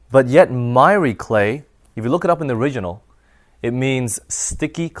 But yet miry clay, if you look it up in the original, it means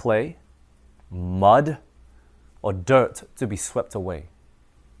sticky clay, mud, or dirt to be swept away.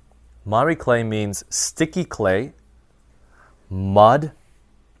 Miry clay means sticky clay, mud,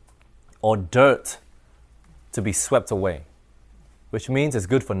 or dirt to be swept away, which means it's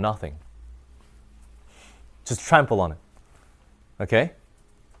good for nothing. Just trample on it. Okay?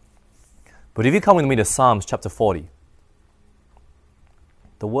 But if you come with me to Psalms chapter 40,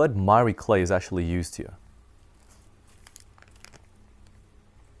 the word miry clay is actually used here.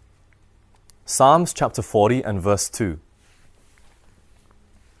 Psalms chapter 40 and verse 2.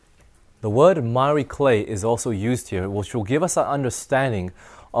 The word miry clay is also used here, which will give us an understanding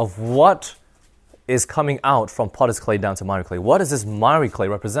of what is coming out from potter's clay down to miry clay. What does this miry clay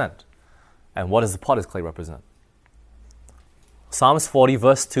represent? And what does the potter's clay represent? Psalms 40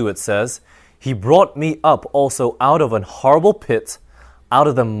 verse 2, it says, "He brought me up also out of an horrible pit, out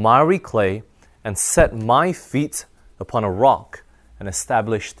of the miry clay, and set my feet upon a rock, and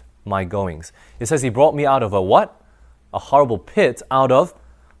established my goings." It says he brought me out of a what? A horrible pit, out of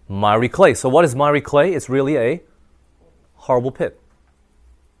miry clay. So what is miry clay? It's really a horrible pit.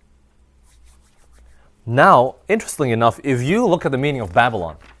 Now, interestingly enough, if you look at the meaning of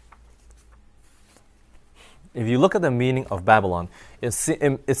Babylon, it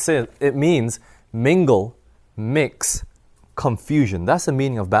means mingle, mix, confusion. That's the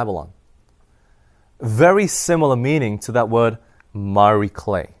meaning of Babylon. Very similar meaning to that word miry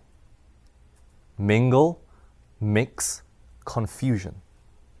clay. Mingle, mix, confusion.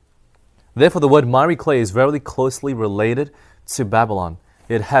 Therefore, the word miry clay is very closely related to Babylon.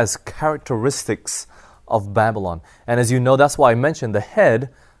 It has characteristics of Babylon. And as you know, that's why I mentioned the head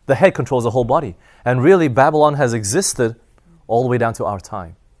controls the whole body. And really, Babylon has existed all the way down to our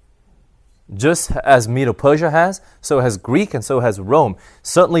time. Just as Medo-Persia has, so has Greek, and so has Rome.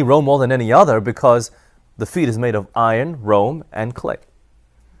 Certainly Rome more than any other, because the feet is made of iron, Rome, and clay.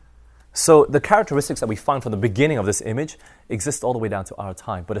 So the characteristics that we find from the beginning of this image exist all the way down to our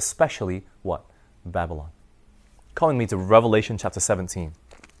time, but especially what? Babylon. Calling me to Revelation chapter 17.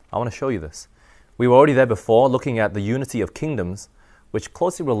 I want to show you this. We were already there before, looking at the unity of kingdoms, which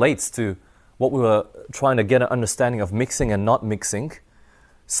closely relates to what we were trying to get an understanding of mixing and not mixing.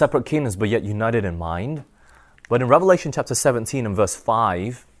 Separate kingdoms, but yet united in mind. But in Revelation chapter 17 and verse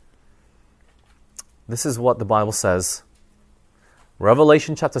 5, this is what the Bible says.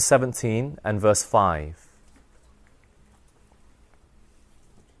 Revelation chapter 17 and verse 5.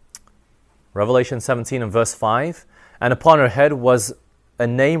 Revelation 17 and verse 5. "And upon her head was a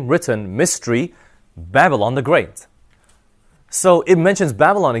name written, Mystery, Babylon the Great." So it mentions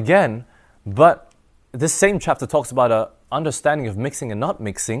Babylon again, but this same chapter talks about an understanding of mixing and not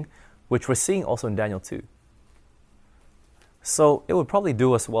mixing, which we're seeing also in Daniel 2. So it would probably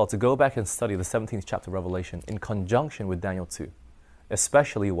do us well to go back and study the 17th chapter of Revelation in conjunction with Daniel 2,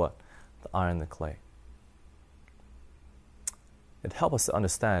 especially what? The iron and the clay. It'd help us to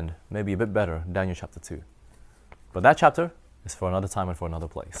understand maybe a bit better Daniel chapter 2. But that chapter is for another time and for another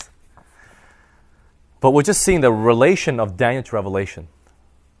place. But we're just seeing the relation of Daniel to Revelation,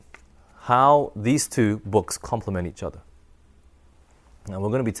 how these two books complement each other. And we're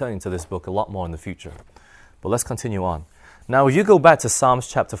going to be turning to this book a lot more in the future. But let's continue on. Now, if you go back to Psalms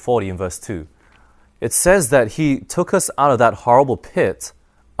chapter 40 and verse 2, it says that he took us out of that horrible pit,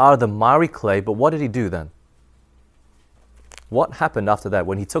 out of the miry clay, but what did he do then? What happened after that?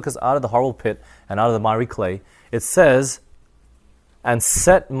 When he took us out of the horrible pit and out of the miry clay, it says, and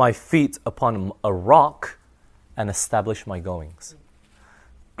set my feet upon a rock and established my goings.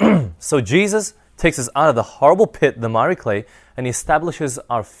 So Jesus takes us out of the horrible pit, the miry clay, and he establishes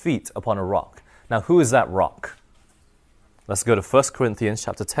our feet upon a rock. Now, who is that rock? Let's go to 1 Corinthians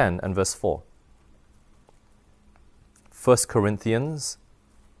chapter 10 and verse 4. 1 Corinthians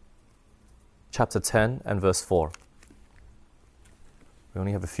chapter 10 and verse 4. We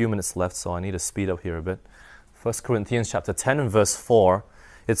only have a few minutes left, so I need to speed up here a bit. 1 Corinthians chapter 10 and verse 4,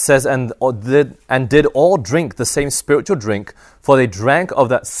 it says, and did all drink the same spiritual drink, for they drank of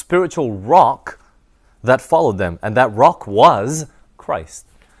that spiritual rock that followed them, and that rock was Christ.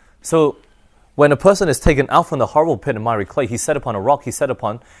 So when a person is taken out from the horrible pit of miry clay, he's set upon a rock, he's set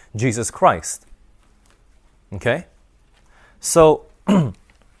upon Jesus Christ. Okay? So,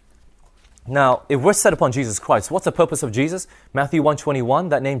 now, if we're set upon Jesus Christ, what's the purpose of Jesus? Matthew 1:21,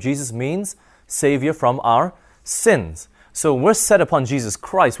 that name Jesus means Savior from our sins. So when we're set upon Jesus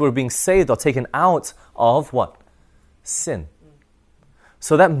Christ, we're being saved or taken out of what? Sin.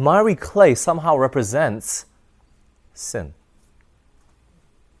 So that miry clay somehow represents sin.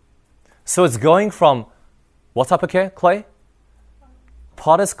 So it's going from what type of clay?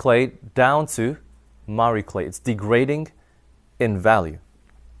 Potter's clay down to miry clay. It's degrading in value.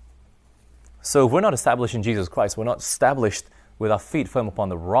 So if we're not established in Jesus Christ, we're not established with our feet firm upon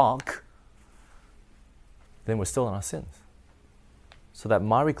the rock, then we're still in our sins. So that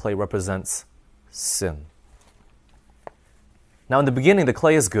miry clay represents sin. Now in the beginning, the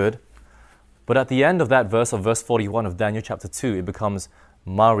clay is good, but at the end of that verse, of verse 41 of Daniel chapter 2, it becomes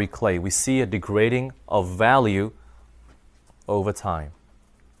miry clay. We see a degrading of value over time.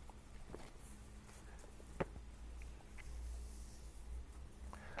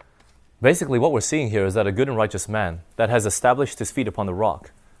 Basically, what we're seeing here is that a good and righteous man that has established his feet upon the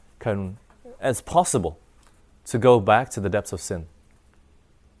rock it's possible to go back to the depths of sin.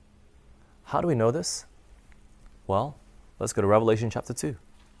 How do we know this? Well, let's go to Revelation chapter 2.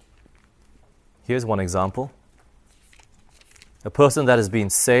 Here's one example. A person that has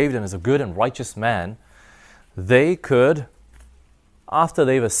been saved and is a good and righteous man, they could, after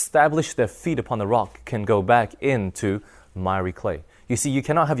they've established their feet upon the rock, can go back into miry clay. You see, you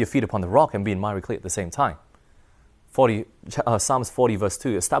cannot have your feet upon the rock and be in miry clay at the same time. Psalms 40 verse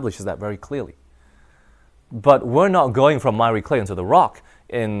 2 establishes that very clearly. But we're not going from miry clay into the rock.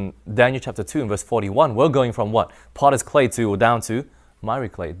 In Daniel chapter 2 and verse 41, we're going from what? Potter's clay to down to miry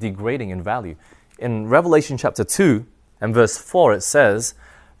clay, degrading in value. In Revelation chapter 2 and verse 4, it says,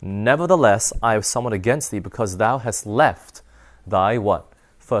 nevertheless, I have somewhat against thee, because thou hast left thy what?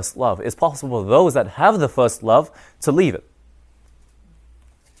 First love. It's possible for those that have the first love to leave it.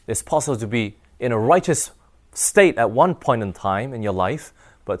 It's possible to be in a righteous state at one point in time in your life,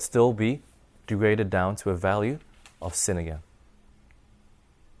 but still be degraded down to a value of sin again.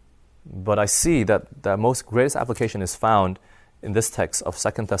 But I see that the most greatest application is found in this text of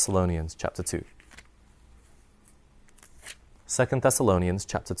 2 Thessalonians chapter 2. 2 Thessalonians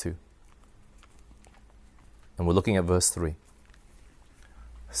chapter 2. And we're looking at verse 3.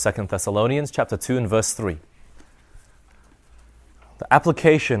 2 Thessalonians chapter 2 and verse 3. The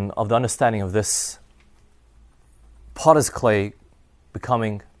application of the understanding of this potter's clay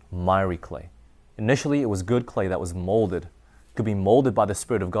becoming miry clay. Initially, it was good clay that was molded. It could be molded by the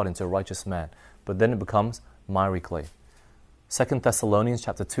Spirit of God into a righteous man. But then it becomes miry clay. 2 Thessalonians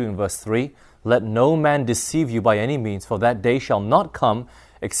chapter 2 and verse 3. Let no man deceive you by any means, for that day shall not come,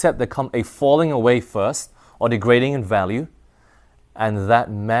 except there come a falling away first, or degrading in value, and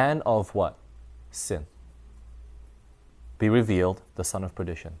that man of what? Sin. Be revealed, the son of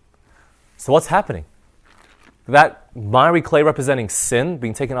perdition. So what's happening? That miry clay representing sin,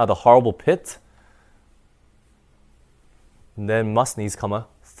 being taken out of the horrible pit, there must needs come a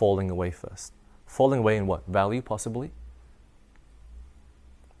falling away first. Falling away in what? Value, possibly?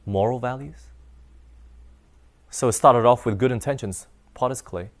 Moral values? So it started off with good intentions, potter's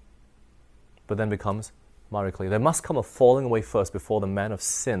clay, but then becomes miry clay. There must come a falling away first before the man of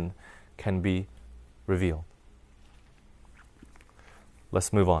sin can be revealed.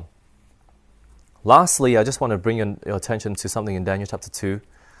 Let's move on. Lastly, I just want to bring your attention to something in Daniel chapter 2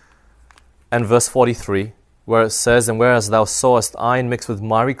 and verse 43, where it says, "And whereas thou sawest iron mixed with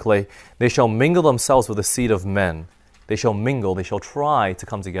miry clay, they shall mingle themselves with the seed of men." They shall mingle, they shall try to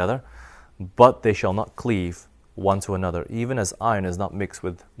come together, but they shall not cleave one to another, even as iron is not mixed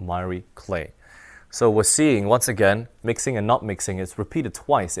with miry clay. So we're seeing, once again, mixing and not mixing. It's repeated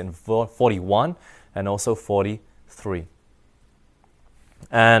twice in 41 and also 43.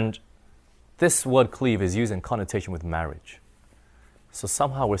 And this word cleave is used in connotation with marriage. So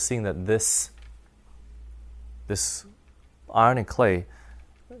somehow we're seeing that this iron and clay,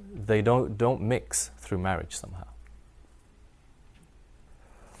 they don't mix through marriage somehow.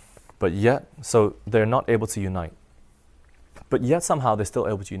 But yet, so they're not able to unite. But yet somehow they're still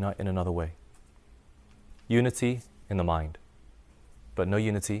able to unite in another way. Unity in the mind, but no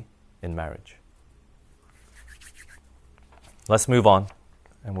unity in marriage. Let's move on,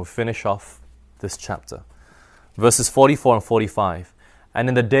 and we'll finish off this chapter. Verses 44 and 45. "And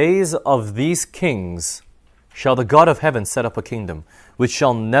in the days of these kings shall the God of heaven set up a kingdom, which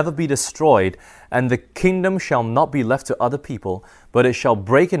shall never be destroyed, and the kingdom shall not be left to other people, but it shall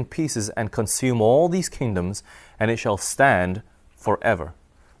break in pieces and consume all these kingdoms, and it shall stand forever.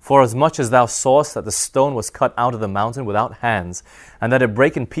 For as much as thou sawest that the stone was cut out of the mountain without hands, and that it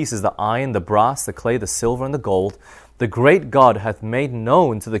brake in pieces the iron, the brass, the clay, the silver, and the gold, the great God hath made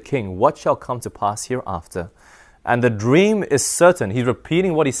known to the king what shall come to pass hereafter. And the dream is certain." He's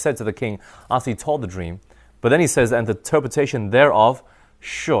repeating what he said to the king after he told the dream. But then he says, "And the interpretation thereof,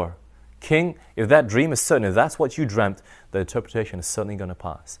 sure." King, if that dream is certain, if that's what you dreamt, the interpretation is certainly going to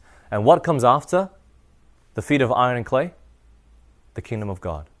pass. And what comes after the feet of iron and clay? The kingdom of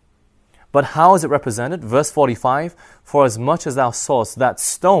God. But how is it represented? Verse 45, "For as much as thou sawest, that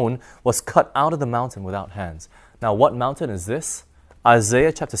stone was cut out of the mountain without hands." Now, what mountain is this?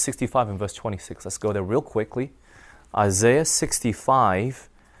 Isaiah chapter 65 and verse 26. Let's go there real quickly. Isaiah 65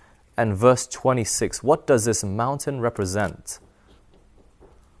 and verse 26. What does this mountain represent?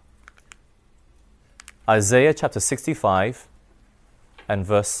 Isaiah chapter 65 and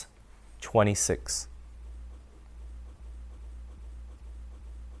verse 26.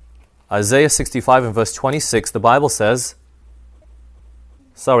 Isaiah 65 and verse 26, the Bible says,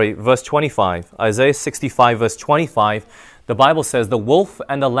 verse 25. Isaiah 65 verse 25, the Bible says, "The wolf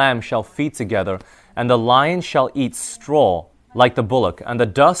and the lamb shall feed together, and the lion shall eat straw like the bullock, and the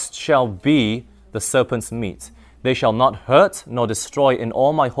dust shall be the serpent's meat. They shall not hurt nor destroy in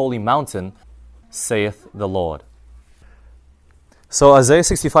all my holy mountain, saith the Lord." So Isaiah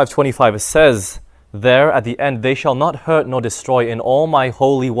 65:25, it says there at the end, "They shall not hurt nor destroy in all my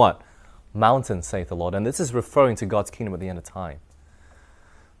holy" what? "Mountain, saith the Lord." And this is referring to God's kingdom at the end of time.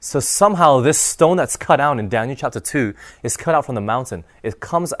 So somehow this stone that's cut out in Daniel chapter 2 is cut out from the mountain. It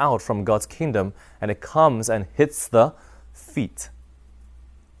comes out from God's kingdom, and it comes and hits the feet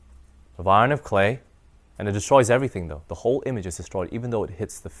of iron of clay, and it destroys everything though. The whole image is destroyed, even though it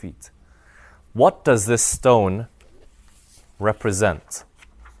hits the feet. What does this stone represent?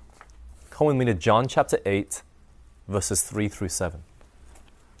 Come with me to John chapter 8, verses 3 through 7.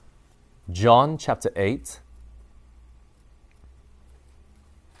 John chapter 8,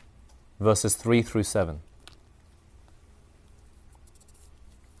 verses 3 through 7.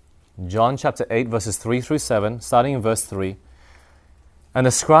 John chapter 8, verses 3 through 7, starting in verse 3. "And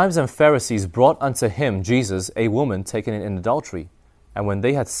the scribes and Pharisees brought unto him, Jesus, a woman taken in adultery. And when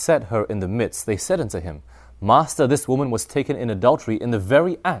they had set her in the midst, they said unto him, Master, this woman was taken in adultery in the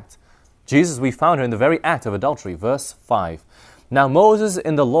very act. Jesus, we found her in the very act of adultery." Verse 5. "Now Moses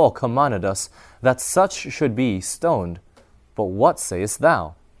in the law commanded us that such should be stoned. But what sayest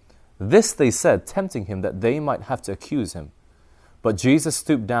thou? This they said, tempting him that they might have to accuse him. But Jesus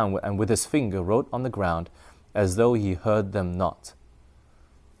stooped down and with his finger wrote on the ground, as though he heard them not."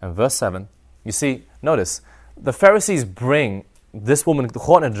 And verse 7, you see, notice, the Pharisees bring this woman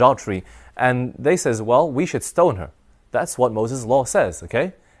caught in adultery, and they says, well, we should stone her. That's what Moses' law says,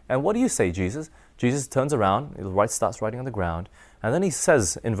 okay? And what do you say, Jesus? Jesus turns around, starts writing on the ground, and then he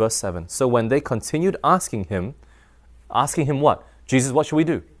says in verse 7, "So when they continued asking him what? Jesus, what should we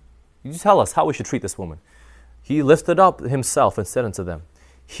do? You tell us how we should treat this woman. He lifted up himself and said unto them,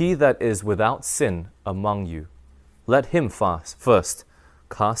 He that is without sin among you, let him first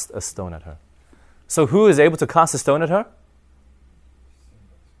cast a stone at her." So who is able to cast a stone at her?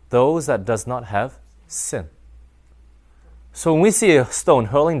 Those that does not have sin. So when we see a stone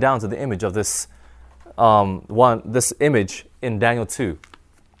hurling down to the image of this image in Daniel 2,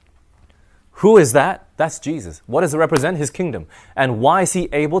 who is that That's Jesus. What does it represent? His kingdom. And why is he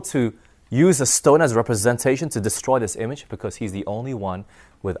able to use a stone as a representation to destroy this image? Because he's the only one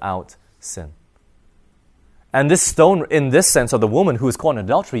without sin. And this stone, in this sense, of the woman who was caught in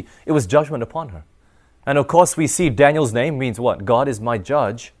adultery, it was judgment upon her. And of course, we see Daniel's name means what? God is my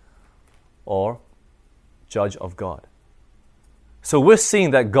judge, or judge of God. So we're seeing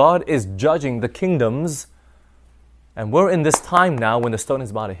that God is judging the kingdoms, and we're in this time now when the stone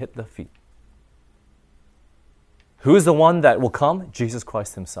is about to hit the feet. Who is the one that will come? Jesus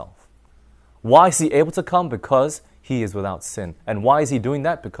Christ himself. Why is he able to come? Because he is without sin. And why is he doing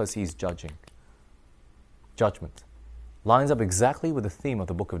that? Because he's judging. Judgment. Lines up exactly with the theme of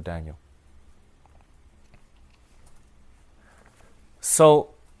the book of Daniel.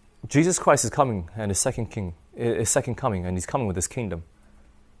 So, Jesus Christ is coming, and his second coming, and he's coming with his kingdom.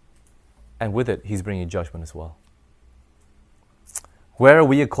 And with it, he's bringing judgment as well. Where are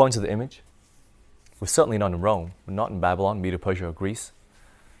we according to the image? We're certainly not in Rome. We're not in Babylon, Medo Persia, or Greece.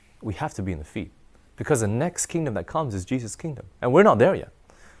 We have to be in the feet. Because the next kingdom that comes is Jesus' kingdom. And we're not there yet.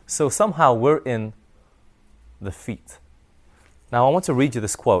 So somehow we're in the feet. Now I want to read you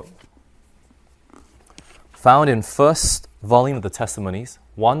this quote. Found in first volume of the Testimonies,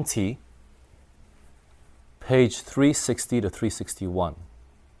 1T, page 360 to 361.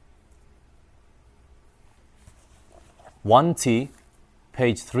 1T,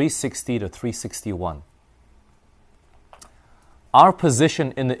 page 360 to 361. Our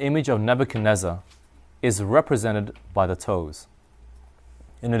position in the image of Nebuchadnezzar is represented by the toes,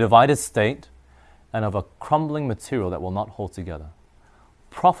 in a divided state and of a crumbling material that will not hold together.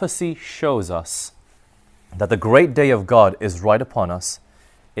 Prophecy shows us that the great day of God is right upon us.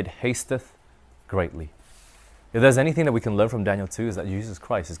 It hasteth greatly. If there's anything that we can learn from Daniel 2, is that Jesus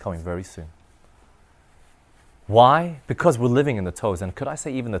Christ is coming very soon. Why? Because we're living in the toes, and could I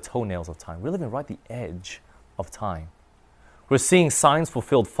say even the toenails of time. We're living right at the edge of time. We're seeing signs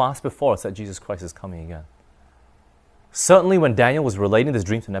fulfilled fast before us that Jesus Christ is coming again. Certainly when Daniel was relating this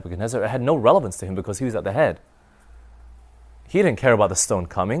dream to Nebuchadnezzar, it had no relevance to him because he was at the head. He didn't care about the stone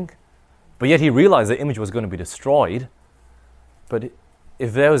coming, but yet he realized the image was going to be destroyed. But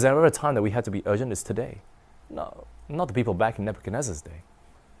if there was ever a time that we had to be urgent, it's today. No, not the people back in Nebuchadnezzar's day.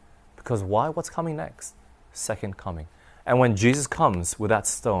 Because why? What's coming next? Second coming. And when Jesus comes with that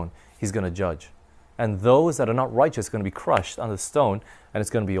stone, he's going to judge. And those that are not righteous are going to be crushed under the stone, and it's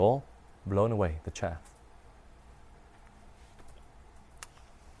going to be all blown away, the chaff.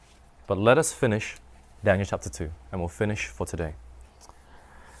 But let us finish Daniel chapter 2, and we'll finish for today.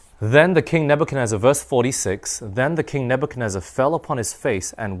 Then the king Nebuchadnezzar, verse 46, then the king Nebuchadnezzar fell upon his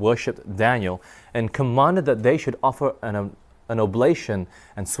face and worshipped Daniel, and commanded that they should offer an oblation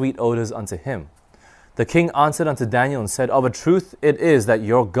and sweet odors unto him. The king answered unto Daniel and said, of a truth it is that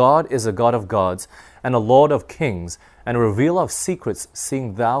your God is a God of gods, and a Lord of kings, and a revealer of secrets,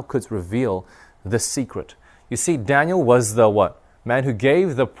 seeing thou couldst reveal this secret. You see, Daniel was the what? Man who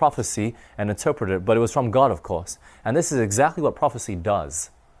gave the prophecy and interpreted it, but it was from God, of course. And this is exactly what prophecy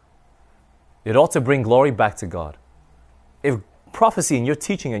does. It ought to bring glory back to God. If prophecy, and you're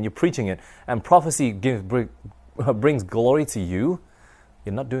teaching it, and you're preaching it, and prophecy brings glory to you,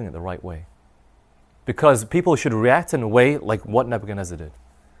 you're not doing it the right way. Because people should react in a way like what Nebuchadnezzar did.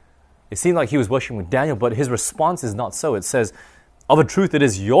 It seemed like he was worshiping Daniel, but his response is not so. It says, of a truth it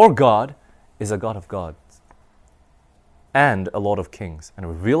is your God is a God of gods, and a Lord of kings, and a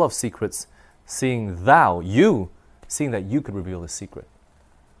revealer of secrets, seeing that you could reveal the secret.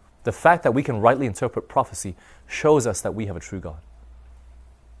 The fact that we can rightly interpret prophecy shows us that we have a true God.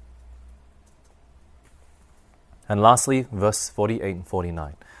 And lastly, verse 48 and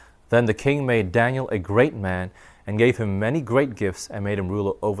 49. Then the king made Daniel a great man, and gave him many great gifts, and made him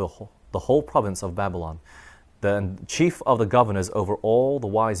ruler over the whole province of Babylon, the chief of the governors over all the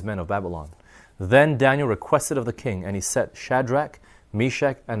wise men of Babylon. Then Daniel requested of the king, and he set Shadrach,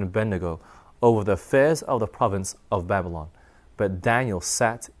 Meshach, and Abednego over the affairs of the province of Babylon. But Daniel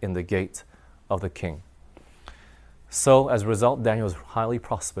sat in the gate of the king. So as a result, Daniel was highly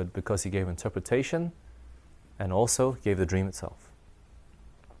prospered because he gave interpretation and also gave the dream itself.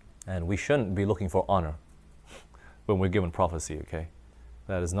 And we shouldn't be looking for honor when we're given prophecy, okay?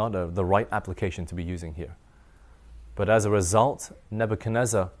 That is not the right application to be using here. But as a result,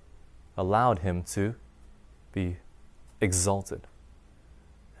 Nebuchadnezzar allowed him to be exalted.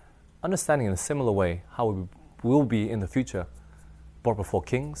 Understanding in a similar way how we will be in the future brought before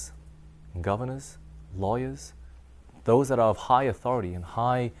kings, governors, lawyers, those that are of high authority and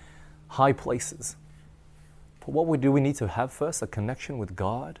high places. But what do we need to have first? A connection with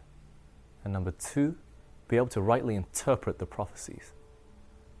God. And number two, be able to rightly interpret the prophecies.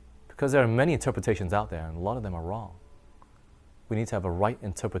 Because there are many interpretations out there, and a lot of them are wrong. We need to have a right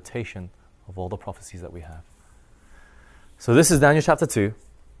interpretation of all the prophecies that we have. So this is Daniel chapter 2.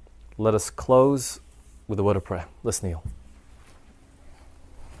 Let us close with a word of prayer. Let's kneel.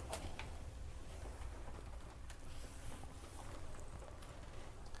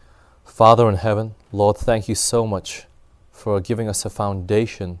 Father in heaven, Lord, thank you so much for giving us a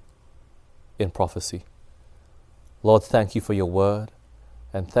foundation in prophecy. Lord, thank you for your word,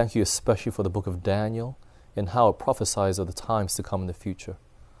 and thank you especially for the book of Daniel and how it prophesies of the times to come in the future.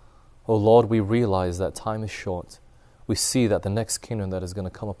 Oh Lord, we realize that time is short. We see that the next kingdom that is going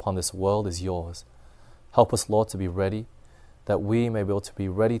to come upon this world is yours. Help us, Lord, to be ready, that we may be able to be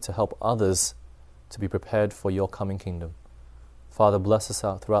ready to help others to be prepared for your coming kingdom. Father, bless us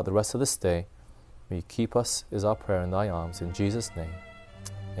out throughout the rest of this day. May you keep us, is our prayer in thy arms. In Jesus' name,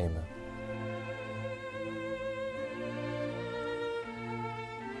 amen.